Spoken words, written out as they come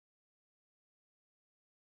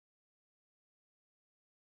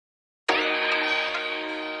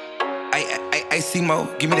Hey, C-Mo,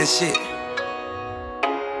 give me that shit.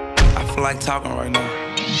 I feel like talking right now.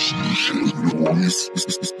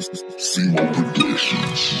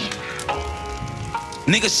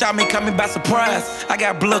 Niggas shot me, caught me by surprise. I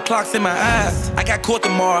got blood clots in my eyes. I got court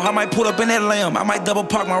tomorrow, I might pull up in that lamb. I might double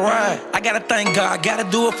park my ride. I gotta thank God, gotta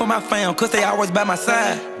do it for my fam, cause they always by my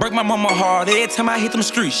side. Break my mama heart every time I hit them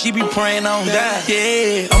streets. She be praying I don't die.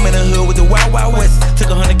 Yeah, I'm in the hood with the Wild Wild West. Took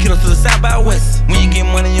 100 kilos to the South by West. When you get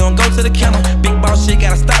money, you don't go to the counter. Big boss shit,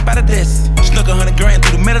 gotta stop by the desk. Snuck 100 grand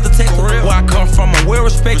through the middle of the text. Where I come from, I'm well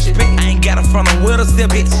respected. I ain't got a front, I'm well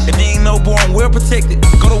accepted. If you ain't no boy, I'm well protected.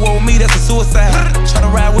 Go to war with me, that's a suicide.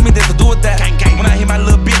 Tryna ride with me, that's a do or die. When I hit my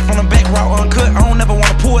little bitch from the back, raw uncut, I don't never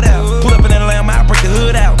wanna pull it out. Pull up in that lamb, I break the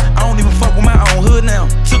hood out. I don't even fuck with my own hood now.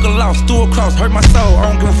 Took a loss, threw a cross, hurt my soul.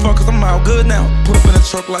 I don't give a fuck cause I'm all good now. Put up in the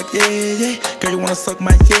truck like yeah, yeah. Girl, you wanna suck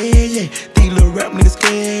my yeah, yeah. These little rap niggas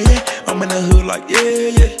scared, yeah. I'm in the hood like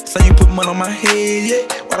yeah, yeah. Say you put money on my head, yeah.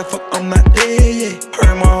 Why the fuck I'm not there, yeah.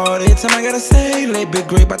 Hurt my heart every time I gotta say, let big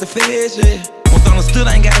great about the feds, yeah. Once understood,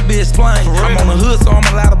 I ain't gotta be explained. I'm on the hood, so I'm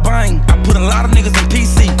allowed to bang. I put a lot of niggas in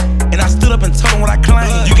PC, and I stood up and told them what I claim.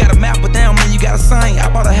 You got a map, but down man, you gotta sing. I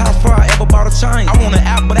bought a house before I ever bought a chain. I want an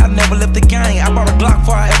app, but I never left the gang. I bought a Glock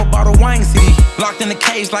before I ever bought a Wayne CD. Locked in the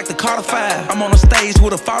cage like the Carter 5. I'm on the stage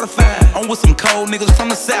with a 45. I'm with some cold niggas from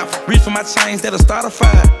the South. Reach for my chains, that'll start a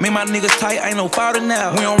fire. Make my niggas tight, ain't no faulty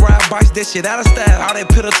now. We don't ride bikes, that shit out of style. All that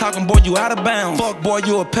pitter talking, boy, you out of bounds. Fuck, boy,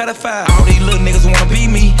 you a pedophile. All these little niggas wanna be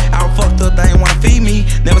me. I was fucked up, they ain't wanna feed me.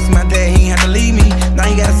 Never see my dad, he ain't had to leave me. Now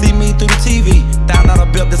he gotta see me through the TV. $1,000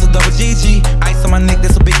 belt, that's a double GG. Ice on my neck,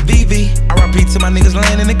 that's a big VV. RIP to my niggas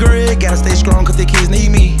laying in the grave. Gotta stay strong cause their kids need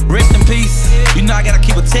me. Rest in peace. You know I gotta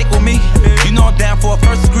keep a tech with me. You know I'm down for a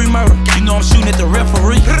first degree murder. You know I'm shooting at the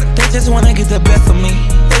referee. They just wanna get the best of me.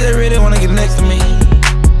 They just really wanna get next to me.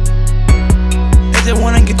 They just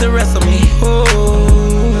wanna get the rest of me.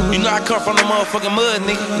 Ooh. You know I come from the motherfucking mud,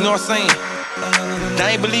 nigga. You know what I'm saying?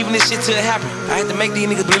 I ain't believing this shit till it happen. I had to make these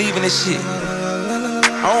niggas believe in this shit.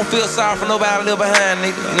 I don't feel sorry for nobody I live behind,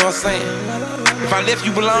 nigga. You know what I'm saying? If I left,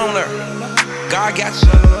 you belong there. God got you,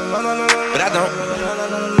 but I don't.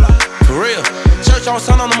 For real. Church on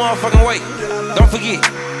Sunday on the motherfucking way. Don't forget.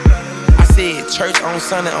 I said church on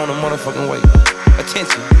Sunday on the motherfucking way.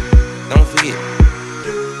 Attention. Don't forget.